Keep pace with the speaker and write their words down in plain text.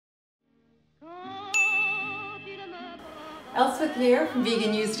Elspeth here from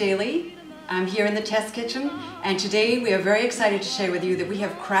Vegan News Daily. I'm here in the test kitchen, and today we are very excited to share with you that we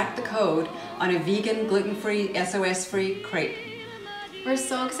have cracked the code on a vegan, gluten-free, SOS-free crepe. We're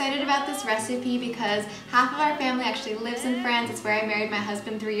so excited about this recipe because half of our family actually lives in France. It's where I married my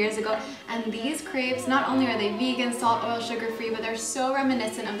husband 3 years ago. And these crepes, not only are they vegan, salt, oil, sugar-free, but they're so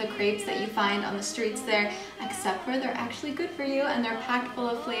reminiscent of the crepes that you find on the streets there, except for they're actually good for you and they're packed full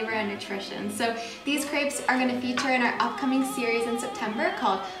of flavor and nutrition. So these crepes are going to feature in our upcoming series in September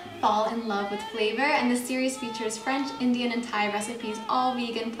called Fall in Love with Flavor, and this series features French, Indian, and Thai recipes, all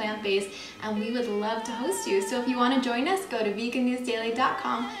vegan, plant-based, and we would love to host you. So if you want to join us, go to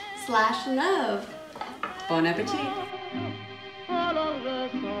vegannewsdaily.com/love. Bon appetit!